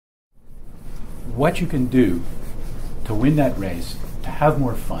what you can do to win that race, to have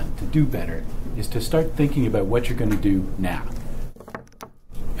more fun, to do better, is to start thinking about what you're going to do now.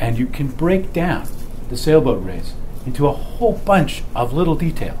 And you can break down the sailboat race into a whole bunch of little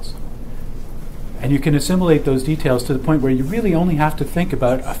details. And you can assimilate those details to the point where you really only have to think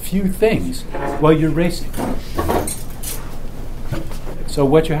about a few things while you're racing. So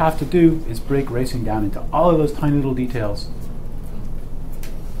what you have to do is break racing down into all of those tiny little details,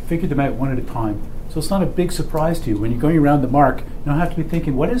 figure them out one at a time. So it's not a big surprise to you when you're going around the mark. You don't have to be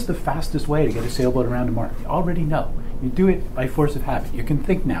thinking, what is the fastest way to get a sailboat around the mark? You already know. You do it by force of habit. You can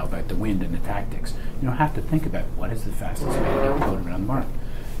think now about the wind and the tactics. You don't have to think about what is the fastest way to get the boat around the mark.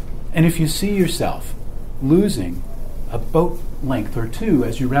 And if you see yourself losing a boat length or two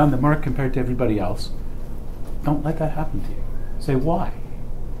as you round the mark compared to everybody else, don't let that happen to you. Say, why?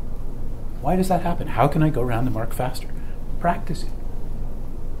 Why does that happen? How can I go around the mark faster? Practice it.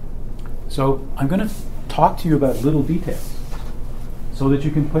 So I'm going to talk to you about little details so that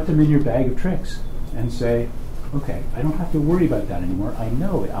you can put them in your bag of tricks and say, okay, I don't have to worry about that anymore. I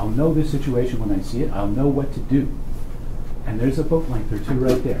know it. I'll know this situation when I see it. I'll know what to do. And there's a boat length or two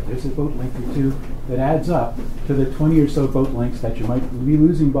right there. There's a boat length or two that adds up to the 20 or so boat lengths that you might be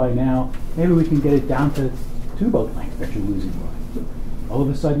losing by now. Maybe we can get it down to 2 boat lengths that you're losing by. All of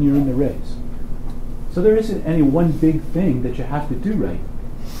a sudden you're in the race. So there isn't any one big thing that you have to do right.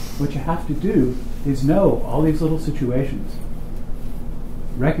 What you have to do is know all these little situations,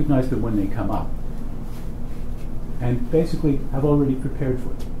 recognize them when they come up, and basically have already prepared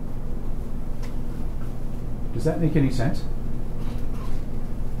for it. Does that make any sense?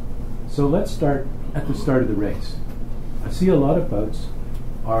 So let's start at the start of the race. I see a lot of boats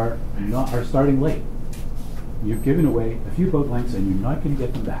are starting late. You've given away a few boat lengths and you're not going to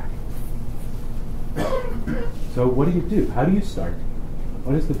get them back. So what do? How do you start?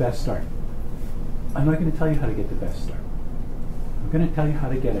 What is the best start? I'm not going to tell you how to get the best start. I'm going to tell you how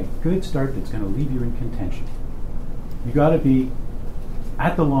to get a good start that's going to leave you in contention. You got to be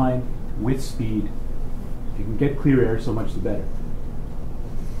at the line with speed. If you can get clear air, so much the better.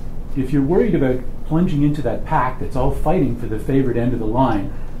 If you're worried about plunging into that pack that's all fighting for the favored end of the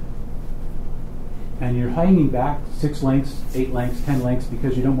line, and you're hanging back 6 lengths, 8 lengths, 10 lengths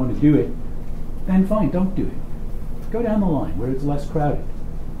because you don't want to do it, then fine, don't do it. Go down the line where it's less crowded.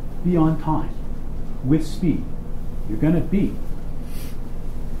 Be on time, with speed. You're going to beat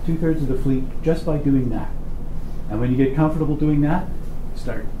 2/3 of the fleet just by doing that. And when you get comfortable doing that,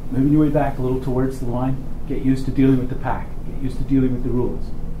 start moving your way back a little towards the line. Get used to dealing with the pack. Get used to dealing with the rules.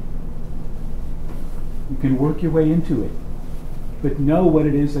 You can work your way into it, but know what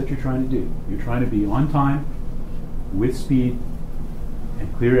it is that you're trying to do. You're trying to be on time, with speed,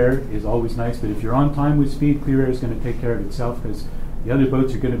 and clear air is always nice, but if you're on time with speed, clear air is going to take care of itself because the other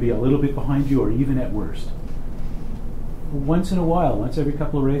boats are going to be a little bit behind you or even at worst. Once in a while, once every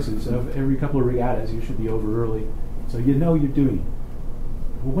couple of races, every couple of regattas, you should be over early, so you know you're doing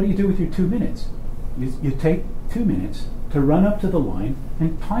it. Well, what do you do with your 2 minutes? You take 2 minutes to run up to the line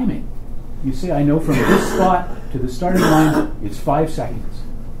and time it. You say, I know from this spot to the starting line, it's 5 seconds.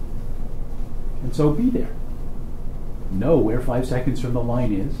 And so be there. Know where 5 seconds from the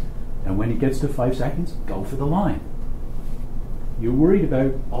line is, and when it gets to 5 seconds, go for the line. You're worried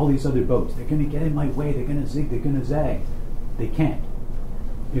about all these other boats. They're going to get in my way, they're going to zig, they're going to zag. They can't.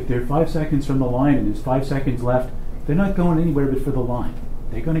 If they're 5 seconds from the line and there's 5 seconds left, they're not going anywhere but for the line.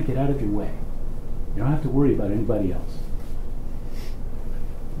 They're going to get out of your way. You don't have to worry about anybody else.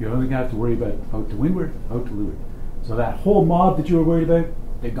 You're only going to have to worry about out to windward, out to leeward. So that whole mob that you were worried about,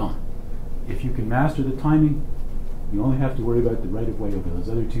 they're gone. If you can master the timing, you only have to worry about the right of way over those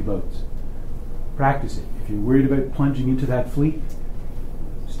other 2 boats. Practice it. If you're worried about plunging into that fleet,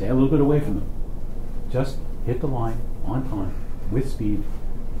 stay a little bit away from them. Just hit the line on time with speed.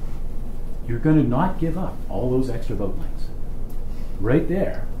 You're going to not give up all those extra boat lengths. Right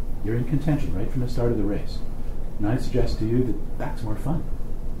there, you're in contention right from the start of the race. And I suggest to you that that's more fun.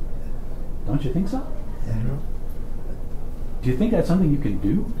 Don't you think so? Yeah. Do you think that's something you can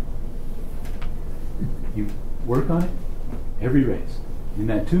do? You work on it every race. In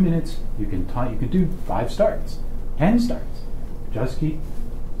that 2 minutes, you can do 5 starts, 10 starts. Just keep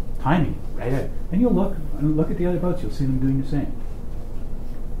timing it right out. And you'll look at the other boats, you'll see them doing the same.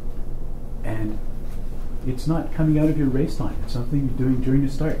 And it's not coming out of your race time. It's something you're doing during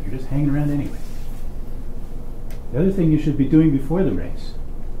the start. You're just hanging around anyway. The other thing you should be doing before the race,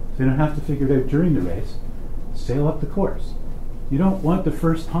 so you don't have to figure it out during the race, sail up the course. You don't want the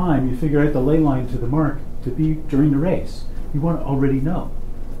first time you figure out the ley line to the mark to be during the race. You want to already know.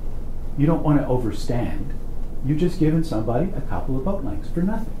 You don't want to overstand. You've just given somebody a couple of boat lengths for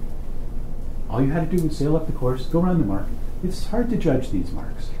nothing. All you had to do was sail up the course, go around the mark. It's hard to judge these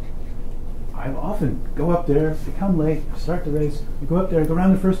marks. I often go up there, become late, start the race, I go up there, I go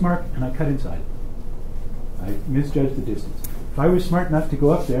around the first mark, and I cut inside. I misjudged the distance. If I was smart enough to go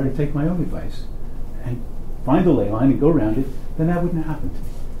up there and take my own advice and find the ley line and go around it, then that wouldn't happen to me.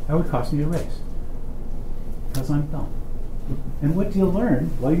 That would cost me a race. Because I'm dumb. And what do you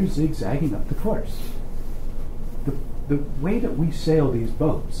learn while you're zigzagging up the course? The way that we sail these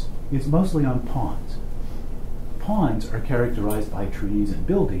boats is mostly on ponds. Ponds are characterized by trees and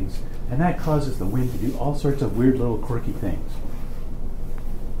buildings, and that causes the wind to do all sorts of weird little quirky things.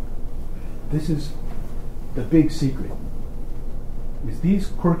 This is the big secret. Is these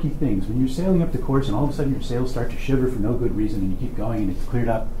quirky things, when you're sailing up the course and all of a sudden your sails start to shiver for no good reason and you keep going and it's cleared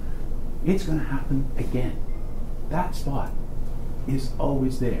up, it's going to happen again. That spot is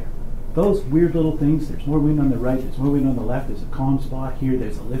always there. Those weird little things, there's more wind on the right, there's more wind on the left, there's a calm spot here,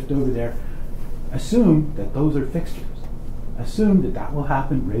 there's a lift over there. Assume that those are fixtures. Assume that that will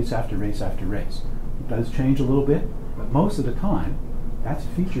happen race after race after race. It does change a little bit, but most of the time, that's a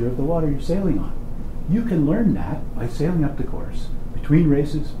feature of the water you're sailing on. You can learn that by sailing up the course. Between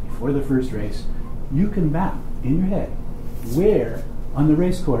races, before the first race, you can map in your head where on the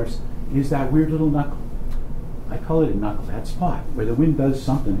race course is that weird little knuckle. I call it a knuckle, that spot where the wind does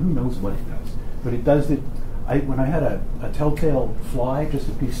something, who knows what it does. But it does it. When I had a telltale fly, just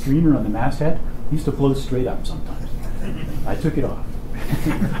a big streamer on the masthead, it used to blow straight up sometimes. I took it off.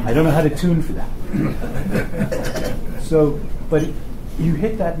 I don't know how to tune for that. But you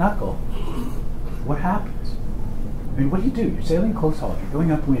hit that knuckle, what happens? I mean, what do? You're sailing close haul, you're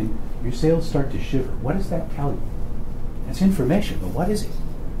going upwind, your sails start to shiver. What does that tell you? It's information, but what is it?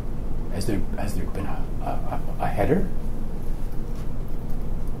 Has there been a header?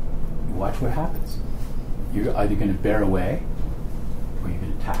 You watch what happens. You're either going to bear away or you're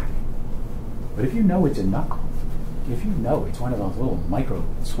going to tack. But if you know it's a knuckle, if you know it's one of those little micro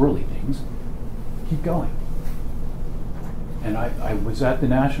swirly things, keep going. And I was at the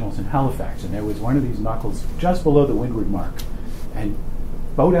Nationals in Halifax, and there was one of these knuckles just below the windward mark. And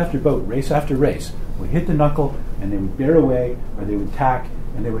boat after boat, race after race, would hit the knuckle, and they would bear away, or they would tack,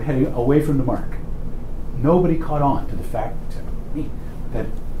 and they were heading away from the mark. Nobody caught on to the fact, except me, that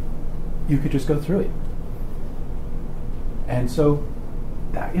you could just go through it. And so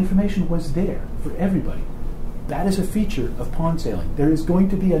that information was there for everybody. That is a feature of pond sailing. There is going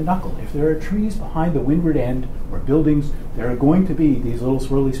to be a knuckle. If there are trees behind the windward end or buildings, there are going to be these little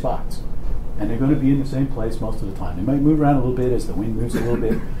swirly spots. And they're going to be in the same place most of the time. They might move around a little bit as the wind moves a little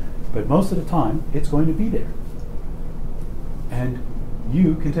bit, but most of the time, it's going to be there. And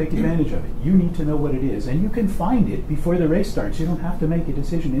you can take advantage of it. You need to know what it is, and you can find it before the race starts. You don't have to make a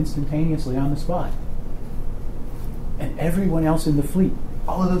decision instantaneously on the spot. And everyone else in the fleet,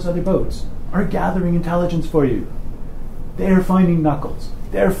 all of those other boats, are gathering intelligence for you. They're finding knuckles.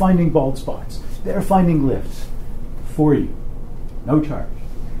 They're finding bald spots. They're finding lifts for you. No charge.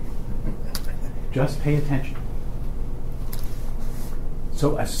 Just pay attention.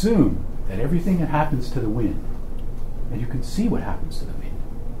 So assume that everything that happens to the wind, and you can see what happens to the wind,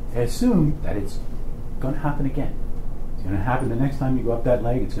 assume that it's going to happen again. It's going to happen the next time you go up that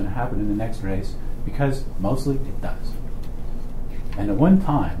leg. It's going to happen in the next race, because mostly it does. And the one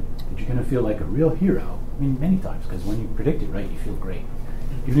time that you're going to feel like a real hero, I mean many times, because when you predict it right, you feel great.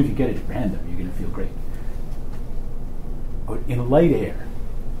 Even if you get it at random, you're going to feel great. But in light air,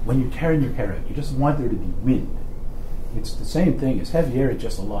 when you're tearing your hair out, you just want there to be wind. It's the same thing as heavy air, it's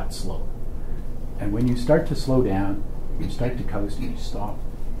just a lot slower. And when you start to slow down, you start to coast and you stop,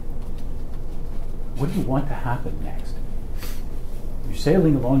 what do you want to happen next? You're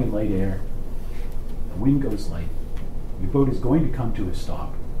sailing along in light air, the wind goes light, your boat is going to come to a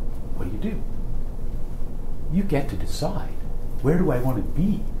stop. What do? You get to decide, where do I want to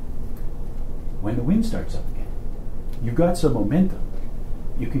be when the wind starts up again? You've got some momentum.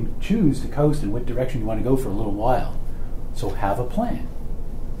 You can choose to coast in what direction you want to go for a little while. So have a plan.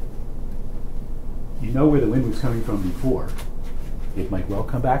 You know where the wind was coming from before. It might well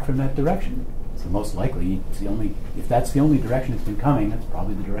come back from that direction. It's the most likely. If that's the only direction it's been coming, that's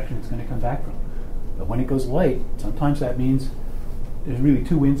probably the direction it's going to come back from. But when it goes light, sometimes that means there's really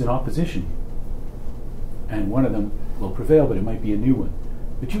two winds in opposition. And one of them will prevail, but it might be a new one.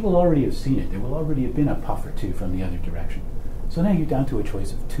 But you will already have seen it. There will already have been a puff or two from the other direction. So now you're down to a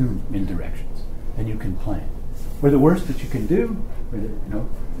choice of two wind directions, and you can plan. Or the worst that you can do,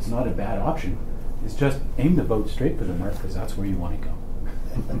 it's not a bad option, is just aim the boat straight for the mark, because that's where you want to go.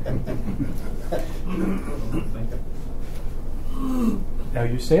 Now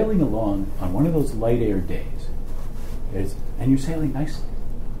you're sailing along on one of those light air days, and you're sailing nicely.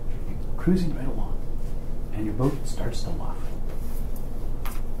 You're cruising right along, and your boat starts to luff.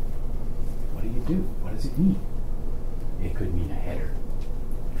 What do? What does it mean? It could mean a header.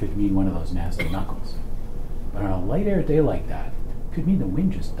 It could mean one of those nasty knuckles. But on a light air day like that, it could mean the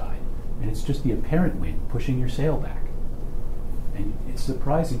wind just died, and it's just the apparent wind pushing your sail back. And it's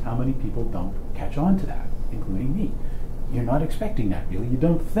surprising how many people don't catch on to that, including me. You're not expecting that, really. You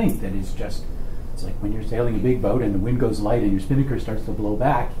don't think that it's like when you're sailing a big boat and the wind goes light and your spinnaker starts to blow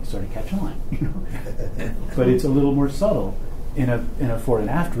back, you sort of catch on, you know. But it's a little more subtle in a fore and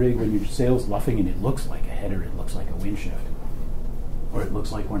aft rig when your sail's luffing and it looks like a header, it looks like a wind shift, or it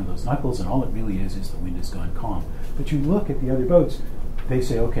looks like one of those knuckles, and all it really is the wind has gone calm. But you look at the other boats, they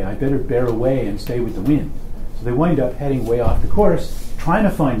say, okay, I better bear away and stay with the wind. So they wind up heading way off the course, trying to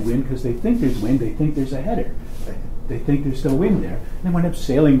find wind because they think there's wind, they think there's a header. They think there's still wind there, and they wind up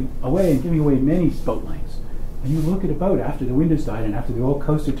sailing away and giving away many boat lengths. And you look at a boat after the wind has died and after they're all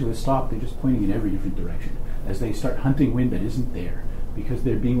coasted to a stop, they're just pointing in every different direction as they start hunting wind that isn't there because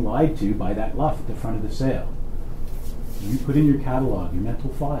they're being lied to by that luff at the front of the sail. You put in your catalog, your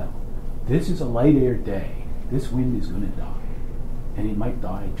mental file, this is a light air day. This wind is going to die. And it might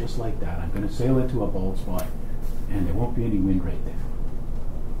die just like that. I'm going to sail into a bald spot and there won't be any wind right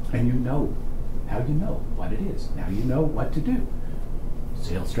there. And you know. Now you know what it is. Now you know what to do.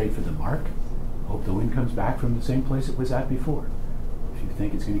 Sail straight for the mark. Hope the wind comes back from the same place it was at before. If you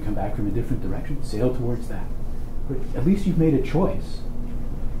think it's going to come back from a different direction, sail towards that. But at least you've made a choice.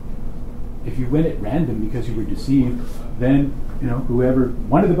 If you went at random because you were deceived, then, you know, whoever,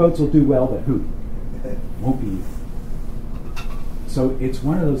 one of the boats will do well, but who? Won't be you. So it's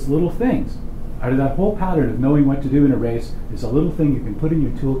one of those little things. Out of that whole pattern of knowing what to do in a race, is a little thing you can put in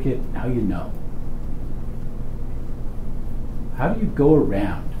your toolkit. Now you know. How do you go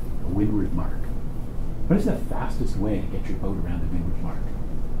around a windward mark? What is the fastest way to get your boat around the windward mark?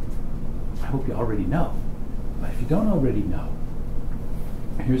 I hope you already know. But if you don't already know,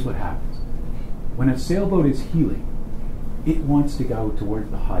 here's what happens. When a sailboat is heeling, it wants to go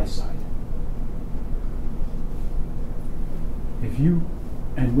toward the high side.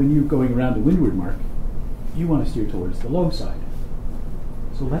 And when you're going around the windward mark, you want to steer towards the low side.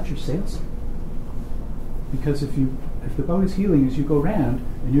 So let your sail set. Because if the boat is heeling as you go round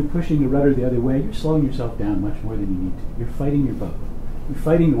and you're pushing the rudder the other way, you're slowing yourself down much more than you need to. You're fighting your boat. You're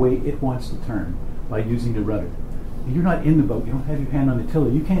fighting the way it wants to turn by using the rudder. You're not in the boat. You don't have your hand on the tiller.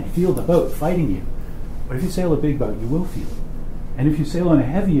 You can't feel the boat fighting you. But if you sail a big boat, you will feel it. And if you sail on a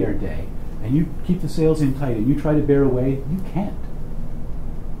heavy air day and you keep the sails in tight and you try to bear away, you can't.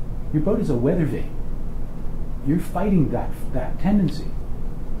 Your boat is a weather vane. You're fighting that tendency.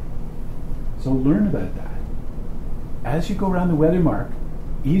 So learn about that. As you go around the weather mark,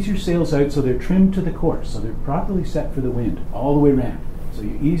 ease your sails out so they're trimmed to the course, so they're properly set for the wind all the way around. So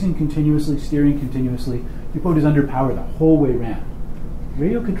you're easing continuously, steering continuously. Your boat is under power the whole way around.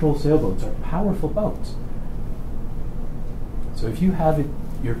 Radio control sailboats are powerful boats. So if you have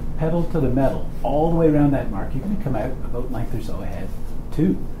your pedal to the metal all the way around that mark, you're going to come out a boat length or so ahead,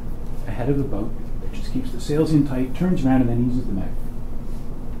 ahead of the boat that just keeps the sails in tight, turns around, and then eases them out.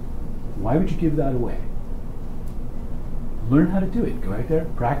 Why would you give that away? Learn how to do it. Go out there,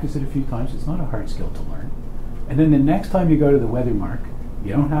 practice it a few times. It's not a hard skill to learn. And then the next time you go to the weather mark,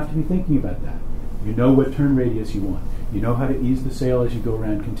 you don't have to be thinking about that. You know what turn radius you want. You know how to ease the sail as you go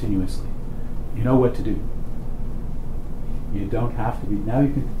around continuously. You know what to do. You don't have to be. Now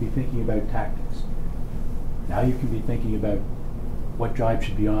you can be thinking about tactics. Now you can be thinking about what jibe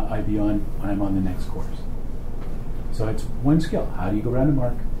should I be on when I'm on the next course. So it's one skill. How do you go around a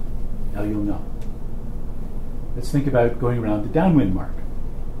mark? Now you'll know. Let's think about going around the downwind mark.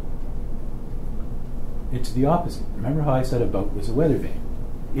 It's the opposite. Remember how I said a boat was a weather vane?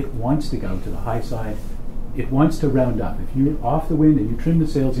 It wants to go to the high side. It wants to round up. If you're off the wind and you trim the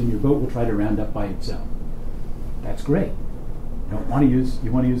sails in, your boat will try to round up by itself. That's great. You want to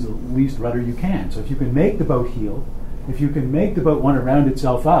use the least rudder you can. So if you can make the boat heel, if you can make the boat want to round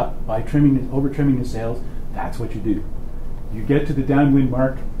itself up by over trimming the sails, that's what you do. You get to the downwind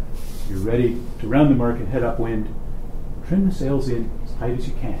mark, you're ready to round the mark and head upwind. Trim the sails in as tight as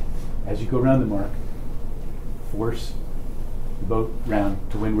you can. As you go around the mark, force the boat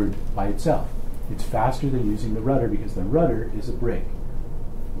round to windward by itself. It's faster than using the rudder because the rudder is a brake.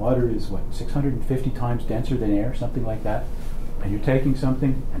 Water is, 650 times denser than air, something like that. And you're taking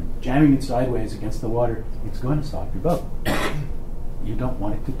something and jamming it sideways against the water, it's going to stop your boat. You don't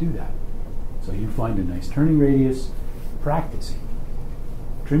want it to do that. So you find a nice turning radius, practicing.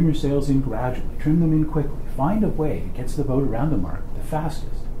 Trim your sails in gradually, trim them in quickly. Find a way that gets the boat around the mark the fastest.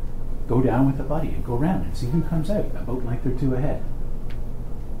 Go down with a buddy and go around and see who comes out a boat length or two ahead.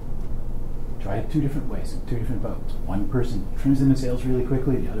 Try it 2 different ways, 2 different boats. One person trims in the sails really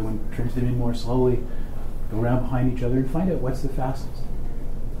quickly, the other one trims them in more slowly. Go around behind each other and find out what's the fastest.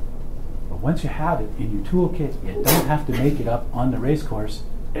 But once you have it in your toolkit, you don't have to make it up on the race course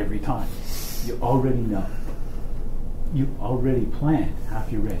every time. You already know. You've already planned half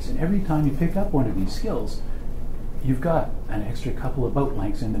your race. And every time you pick up one of these skills, you've got an extra couple of boat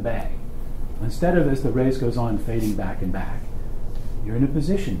lengths in the bag. Instead of, as the race goes on, fading back and back, you're in a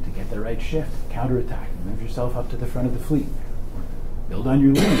position to get the right shift, counterattack, move yourself up to the front of the fleet, or build on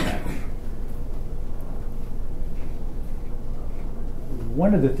your lead that way.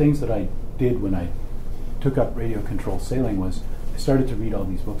 One of the things that I did when I took up radio control sailing was I started to read all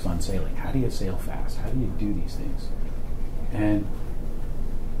these books on sailing. How do you sail fast? How do you do these things? And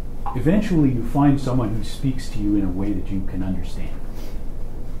eventually you find someone who speaks to you in a way that you can understand.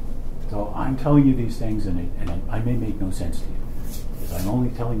 So I'm telling you these things, and I may make no sense to you, because I'm only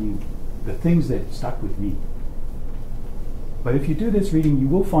telling you the things that stuck with me. But if you do this reading, you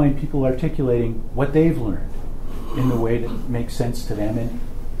will find people articulating what they've learned in the way that makes sense to them, and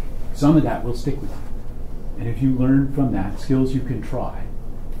some of that will stick with you. And if you learn from that skills you can try,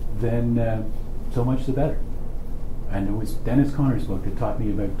 then so much the better. And it was Dennis Connor's book that taught me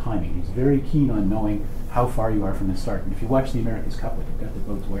about timing. He's very keen on knowing how far you are from the start. And if you watch the America's Cup, when you've got the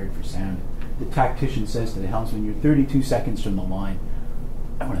boats wired for sound, the tactician says to the helmsman, "You're 32 seconds from the line.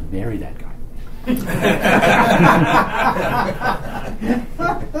 I want to marry that guy."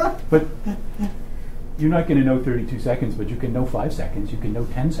 But you're not going to know 32 seconds, but you can know 5 seconds, you can know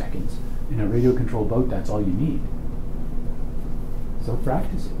 10 seconds. In a radio control boat, that's all you need. So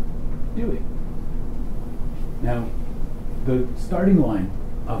practice it. Do it. Now, the starting line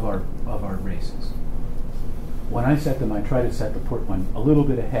of our races, when I set them, I try to set the port one a little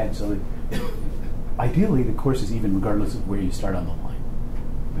bit ahead so that ideally the course is even regardless of where you start on the line.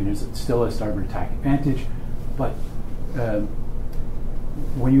 I mean, there's still a starboard tack advantage, but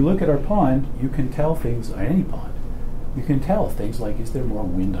when you look at our pond, you can tell things, or any pond, you can tell things like, is there more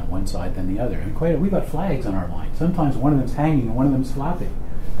wind on one side than the other? And we've got flags on our line. Sometimes one of them's hanging and one of them's flapping.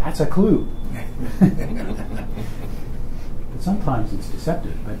 That's a clue. But sometimes it's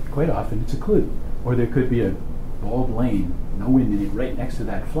deceptive, but quite often it's a clue. Or there could be a bald lane, no wind in it, right next to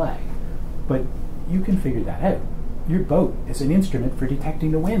that flag. But you can figure that out. Your boat is an instrument for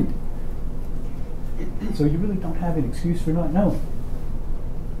detecting the wind. So you really don't have an excuse for not knowing.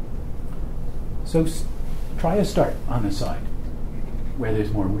 So try a start on the side where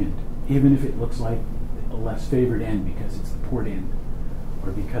there's more wind, even if it looks like a less favored end because it's the port end,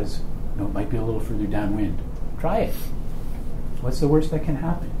 or because it might be a little further downwind. Try it. What's the worst that can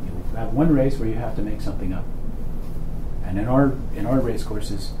happen? You'll have one race where you have to make something up. And in our race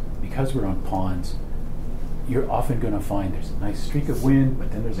courses, because we're on ponds, you're often going to find there's a nice streak of wind,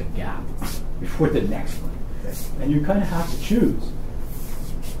 but then there's a gap before the next one. And you kind of have to choose.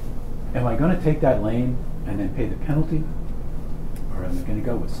 Am I going to take that lane and then pay the penalty? Or am I going to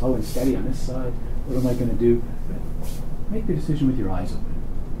go with slow and steady on this side? What am I going to do? But make the decision with your eyes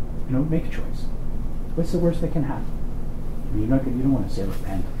open. Make a choice. What's the worst that can happen? I mean, you don't want to sail a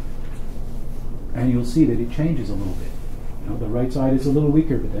pen. And you'll see that it changes a little bit. The right side is a little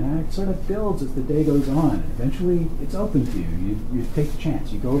weaker, but then it sort of builds as the day goes on. And eventually, it's open to you. You take the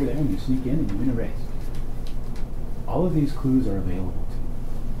chance. You go over there and you sneak in and you win a race. All of these clues are available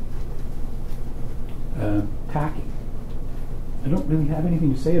to you. Tacking. I don't really have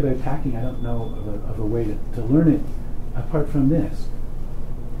anything to say about tacking. I don't know of a way to learn it apart from this.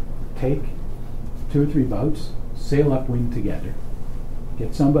 Take 2 or 3 boats, sail upwind together,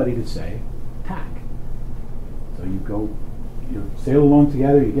 get somebody to say, tack. So you sail along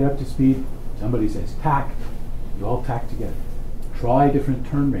together, you get up to speed, somebody says tack, you all tack together. Try different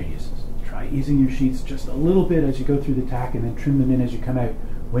turn radiuses. Try easing your sheets just a little bit as you go through the tack, and then trim them in as you come out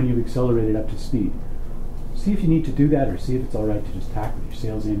when you've accelerated up to speed. See if you need to do that, or see if it's all right to just tack with your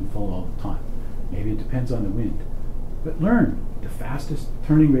sails in full all the time. Maybe it depends on the wind. But learn the fastest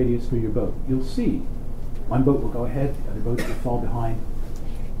turning radius for your boat. You'll see one boat will go ahead, the other boats will fall behind.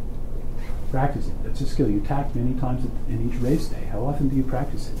 Practice it. That's a skill. You tack many times in each race day. How often do you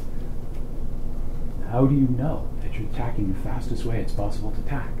practice it? How do you know that you're tacking the fastest way it's possible to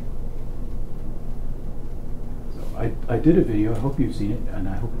tack? So I did a video, I hope you've seen it, and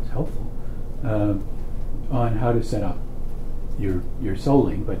I hope it's helpful, on how to set up your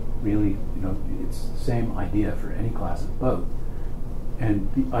soling, but really, it's the same idea for any class of boat.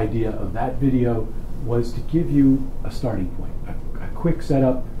 And the idea of that video was to give you a starting point, a quick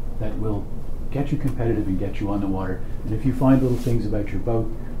setup that will get you competitive and get you on the water. And if you find little things about your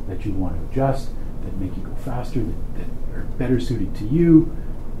boat that you want to adjust, that make you go faster, that are better suited to you,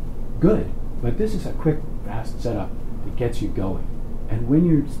 good. But this is a quick, fast setup that gets you going. And when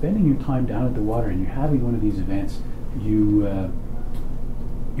you're spending your time down at the water and you're having one of these events, you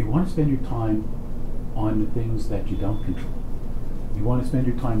want to spend your time on the things that you don't control. You want to spend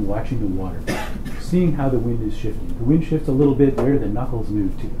your time watching the water, seeing how the wind is shifting. The wind shifts a little bit, where do the knuckles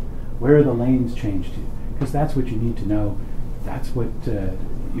move to? Where are the lanes changed to? Because that's what you need to know. That's what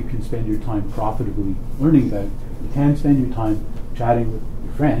you can spend your time profitably learning about. You can spend your time chatting with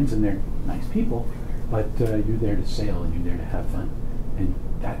your friends, and they're nice people, but you're there to sail and you're there to have fun. And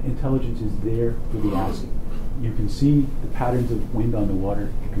that intelligence is there for the asking. You can see the patterns of wind on the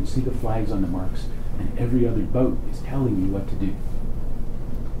water, you can see the flags on the marks, and every other boat is telling you what to do.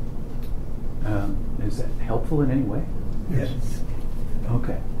 Is that helpful in any way? Yes.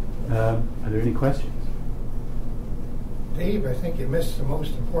 Okay. Are there any questions? Dave, I think you missed the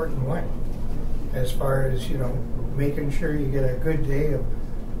most important one, as far as, making sure you get a good day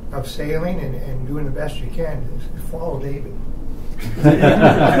of sailing and doing the best you can. Follow David. No,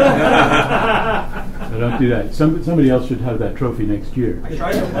 don't do that. Somebody else should have that trophy next year. I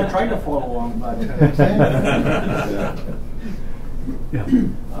tried to follow along, but yeah.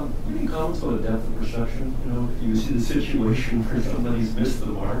 Any comments on the depth of perception? If you see the situation where somebody's missed the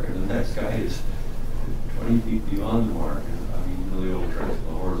mark and the next guy is 20 feet beyond the mark, really overtracks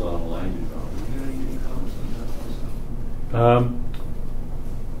the horizontal line you found. Any comments on that?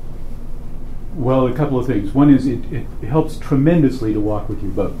 Well, a couple of things. One is it helps tremendously to walk with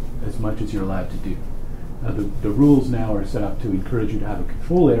your boat as much as you're allowed to do. The rules now are set up to encourage you to have a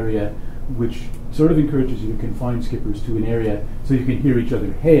control area, which sort of encourages you to confine skippers to an area so you can hear each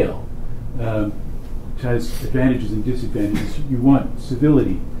other hail. Which has advantages and disadvantages. You want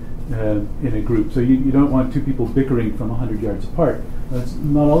civility in a group, so you don't want two people bickering from 100 yards apart. It's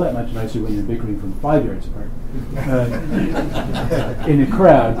not all that much nicer when you're bickering from 5 yards apart in a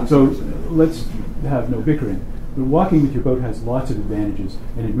crowd. So let's have no bickering. But walking with your boat has lots of advantages,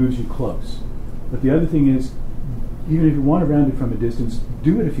 and it moves you close. But the other thing is, even if you want to round it from a distance,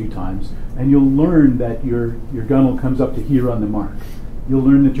 do it a few times, and you'll learn that your gunnel comes up to here on the mark. You'll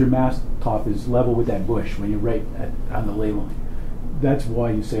learn that your mast top is level with that bush when you're right on the ley line. That's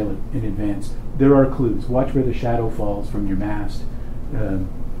why you sail it in advance. There are clues. Watch where the shadow falls from your mast,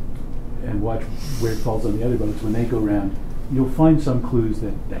 and watch where it falls on the other boats when they go round. You'll find some clues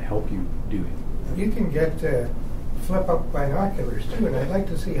that help you do it. You can get flip-up binoculars too, and I'd like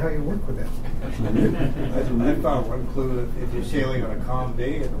to see how you work with that. I found one clue: if you're sailing on a calm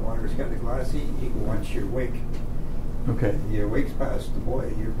day and the water's kind of glassy, you can watch your wake. Okay. Your wake's past the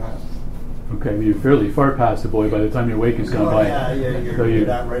buoy, you're past. Okay, well, you're fairly far past the buoy by the time your wake has gone by. Yeah, you're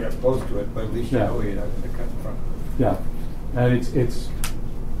not right up close to it, but at least you know you're not going to cut in front of it. Yeah, and it's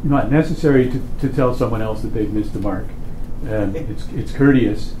not necessary to tell someone else that they've missed the mark. It's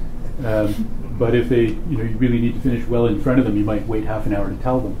courteous, but if they, you really need to finish well in front of them, you might wait half an hour to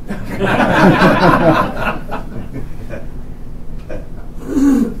tell them.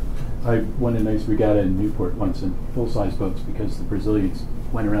 I won a nice regatta in Newport once in full-size boats because the Brazilians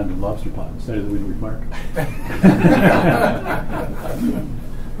went around in lobster pot instead of the windward mark.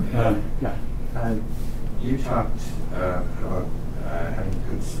 Yeah. You talked about having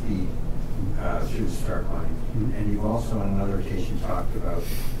good speed through the start line, and you've also on another occasion talked about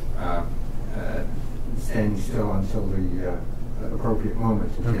standing still until the appropriate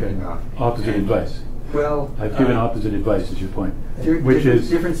moment of getting off. Opposite advice. Well, I've given opposite advice, is your point. Which is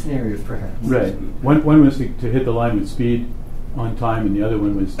different scenarios, perhaps. Right. One was to hit the line with speed on time, and the other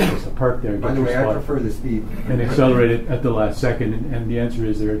one was just to park there. By the way, I prefer the speed. And accelerate it at the last second. And the answer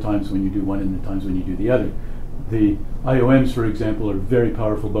is there are times when you do one and there are times when you do the other. The IOMs, for example, are very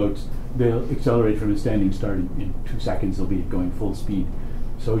powerful boats. They'll accelerate from a standing start in 2 seconds. They'll be going full speed.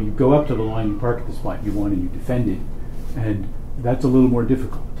 So you go up to the line, you park at the spot you want, and you defend it. And that's a little more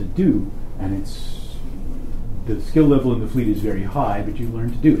difficult to do. And the skill level in the fleet is very high, but you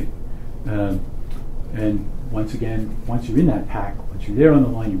learn to do it. And once again, once you're in that pack, once you're there on the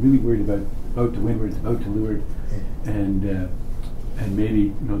line, you're really worried about the boat to windward, the boat to leeward, and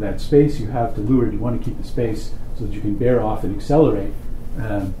maybe that space you have to leeward. You want to keep the space so that you can bear off and accelerate.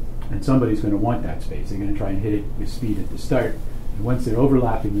 And somebody's going to want that space. They're going to try and hit it with speed at the start. And once they're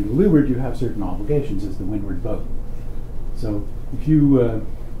overlapping you to leeward, you have certain obligations as the windward boat. So if you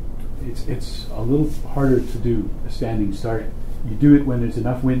it's a little harder to do a standing start. You do it when there's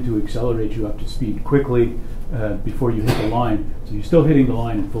enough wind to accelerate you up to speed quickly before you hit the line. So you're still hitting the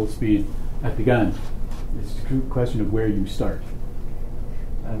line at full speed at the gun. It's a question of where you start.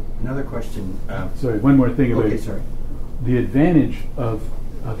 Another question. Sorry, one more thing about the advantage of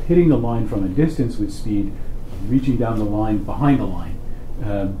hitting the line from a distance with speed, reaching down the line behind the line.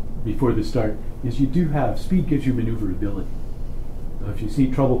 before the start is you do have, speed gives you maneuverability. So if you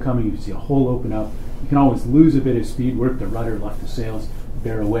see trouble coming, you see a hole open up, you can always lose a bit of speed, work the rudder, left the sails,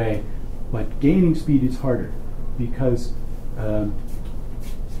 bear away. But gaining speed is harder because the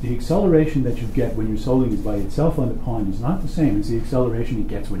acceleration that you get when you're soling is by itself on the pond is not the same as the acceleration it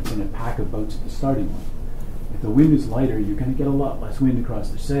gets when it's in a pack of boats at the starting line. If the wind is lighter, you're going to get a lot less wind across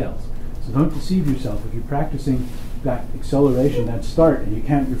the sails. So don't deceive yourself. If you're practicing that acceleration, that start, and you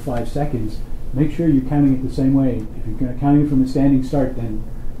count your 5 seconds, make sure you're counting it the same way. If you're going to count it from a standing start, then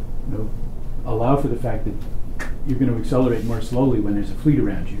allow for the fact that you're going to accelerate more slowly when there's a fleet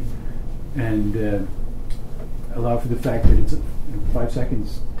around you, and allow for the fact that it's 5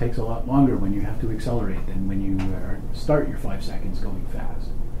 seconds takes a lot longer when you have to accelerate than when you start your 5 seconds going fast.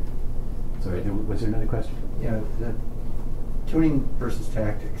 Sorry, was there another question? Yeah, the tuning versus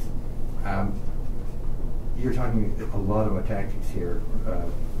tactics. You're talking a lot about tactics here,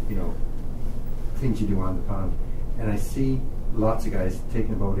 things you do on the pond. And I see lots of guys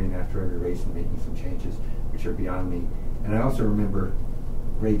taking a boat in after every race and making some changes, which are beyond me. And I also remember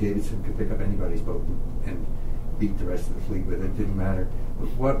Ray Davidson could pick up anybody's boat and beat the rest of the fleet with it. It didn't matter.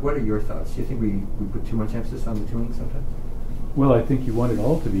 What are your thoughts? Do you think we put too much emphasis on the tuning sometimes? Well, I think you want it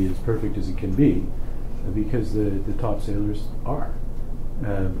all to be as perfect as it can be, because the top sailors are.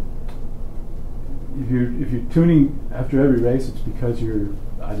 If you're tuning after every race, it's because you're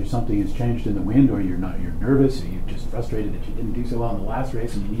either something has changed in the wind, or you're nervous, or you're just frustrated that you didn't do so well in the last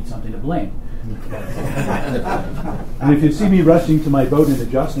race, and you need something to blame. And if you see me rushing to my boat and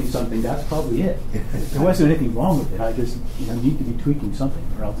adjusting something, that's probably it. There wasn't anything wrong with it. I just need to be tweaking something,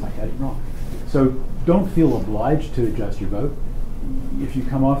 or else I had it wrong. So don't feel obliged to adjust your boat. If you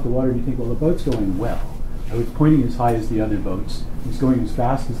come off the water and you think, well, the boat's going well, I was pointing as high as the other boats, it's going as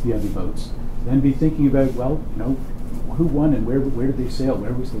fast as the other boats, then be thinking about, well, who won and where did they sail?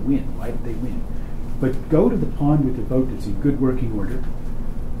 Where was the wind? Why did they win? But go to the pond with a boat that's in good working order,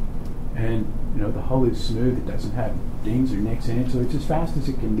 and the hull is smooth, it doesn't have dings or nicks in it, so it's as fast as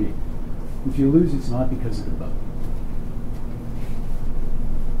it can be. If you lose, it's not because of the boat.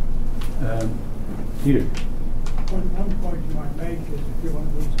 Peter. One point you might make is if you're one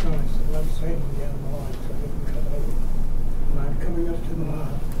of these guys that love sailing down the line so they can cut over, and I'm coming up to the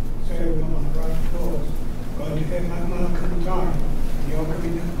mark, sailing on the right course, going to hit my mark at the time, you're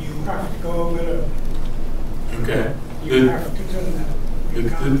coming up, you have to go over it. Okay. You have to turn out.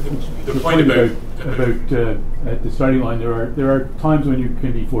 The point about at the starting line, there are times when you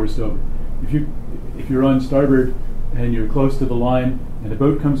can be forced over. If you're on starboard and you're close to the line and the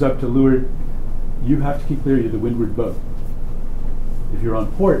boat comes up to leeward, you have to keep clear of the windward boat. If you're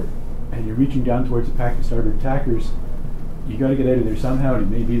on port and you're reaching down towards a pack of starboard attackers, you got to get out of there somehow, and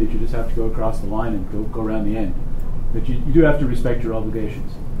it may be that you just have to go across the line and go around the end. But you do have to respect your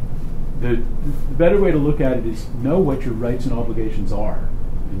obligations. The better way to look at it is know what your rights and obligations are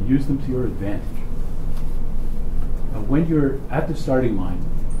and use them to your advantage. When you're at the starting line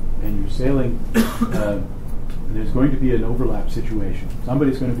and you're sailing, there's going to be an overlap situation.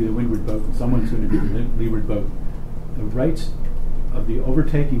 Somebody's going to be the windward boat and someone's going to be the leeward boat. The rights of the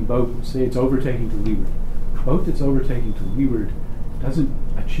overtaking boat, say it's overtaking to leeward. A boat that's overtaking to leeward doesn't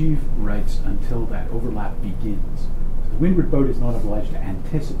achieve rights until that overlap begins. So the windward boat is not obliged to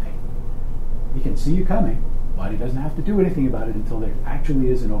anticipate. He can see you coming, but he doesn't have to do anything about it until there actually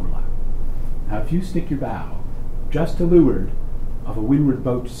is an overlap. Now, if you stick your bow just to leeward of a windward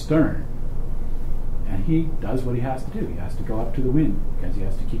boat's stern, and he does what he has to do, he has to go up to the wind because he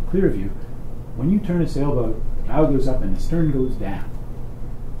has to keep clear of you. When you turn a sailboat, the bow goes up and the stern goes down.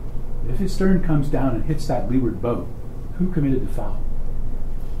 If his stern comes down and hits that leeward boat, who committed the foul?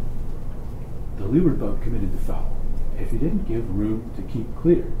 The leeward boat committed the foul if he didn't give room to keep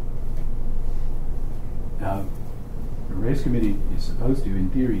clear. Now, the race committee is supposed to,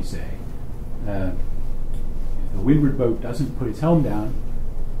 in theory, say, if the windward boat doesn't put its helm down,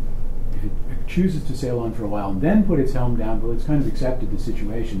 if it chooses to sail on for a while and then put its helm down, well, it's kind of accepted the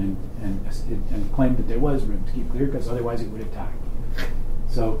situation and claimed that there was room to keep clear because otherwise it would attack.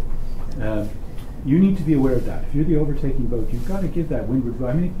 So you need to be aware of that. If you're the overtaking boat, you've got to give that windward boat.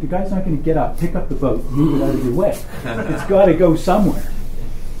 I mean, the guy's not going to get up, pick up the boat, move it out of your way. It's got to go somewhere.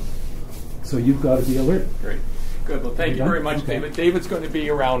 So you've got to be alert. Great. Good. Well, thank you very much, David. David's going to be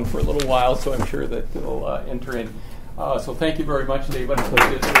around for a little while, so I'm sure that he'll enter in. So thank you very much, David.